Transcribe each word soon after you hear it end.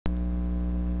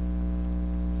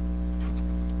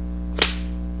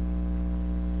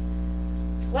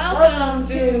Welcome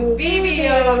to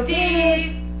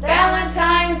BBOD's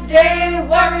Valentine's Day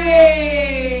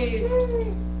Worries!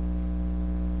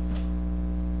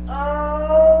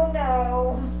 Oh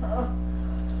no.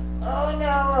 Oh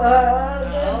no.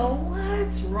 Oh,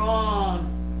 what's wrong?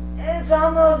 It's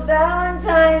almost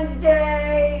Valentine's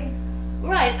Day.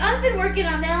 Right, I've been working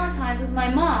on Valentine's with my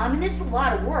mom, and it's a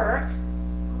lot of work.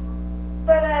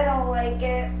 But I don't like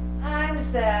it. I'm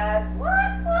sad. What?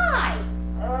 Why?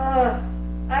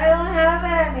 I don't have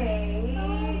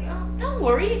any. Oh, don't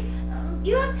worry.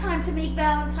 You have time to make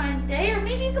Valentine's Day, or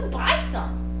maybe you can buy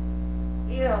some.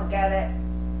 You don't get it.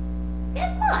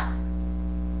 Get what?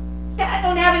 I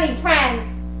don't have any friends.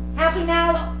 Happy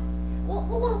now?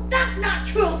 Well, that's not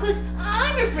true, because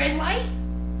I'm your friend, right?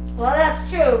 Well,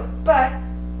 that's true, but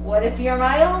what if you're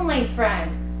my only friend?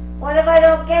 What if I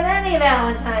don't get any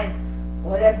Valentines?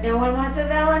 What if no one wants a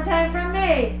Valentine from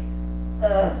me?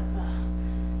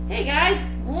 Hey guys,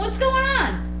 what's going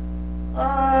on?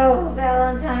 Oh,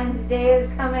 Valentine's Day is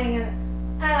coming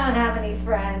and I don't have any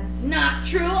friends. Not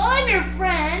true, I'm your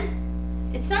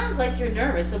friend. It sounds like you're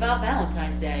nervous about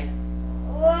Valentine's Day.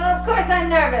 Well, of course I'm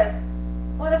nervous.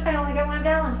 What if I only get one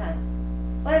Valentine?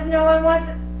 What if no one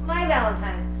wants my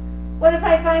Valentines? What if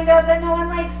I find out that no one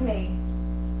likes me?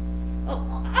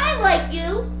 Oh, I like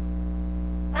you.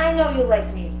 I know you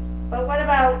like me, but what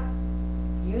about,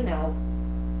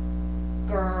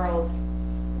 girls?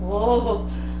 Oh,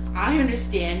 I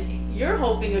understand. You're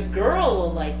hoping a girl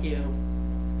will like you.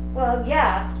 Well,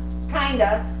 yeah,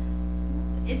 kinda.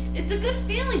 It's a good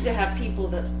feeling to have people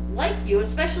that like you,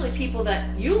 especially people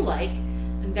that you like.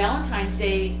 And Valentine's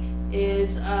Day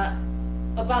is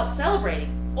about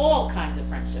celebrating all kinds of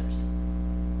friendships.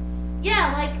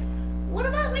 Yeah, like, what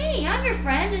about me? I'm your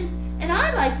friend, and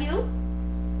I like you.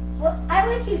 Well, I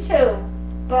like you too,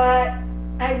 but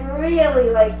I'd really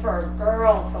like for a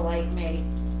girl to like me.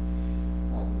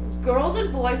 Well, girls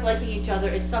and boys liking each other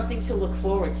is something to look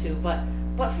forward to, but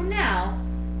for now,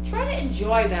 try to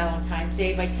enjoy Valentine's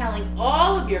Day by telling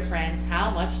all of your friends how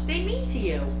much they mean to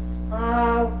you.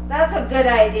 Oh, that's a good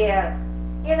idea.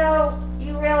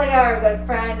 You really are a good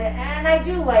friend, and I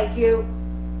do like you.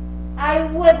 I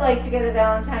would like to get a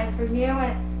Valentine from you,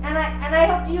 and I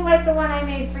hope you like the one I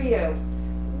made for you.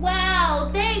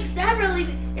 Wow, thanks. That really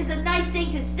is a nice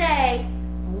thing to say.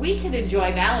 We can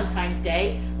enjoy Valentine's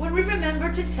Day when we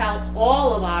remember to tell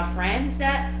all of our friends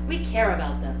that we care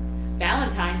about them.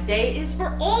 Valentine's Day is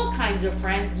for all kinds of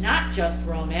friends, not just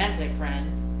romantic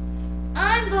friends.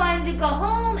 I'm going to go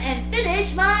home and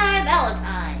finish my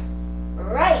Valentines.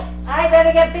 Right. I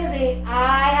better get busy.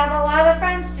 I have a lot of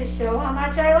friends to show how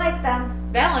much I like them.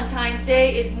 Valentine's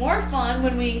Day is more fun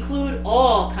when we include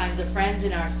all kinds of friends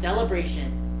in our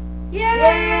celebration. Yay!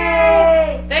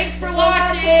 Yay! Thanks for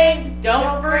watching.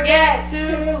 Don't forget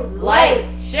to like,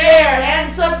 share,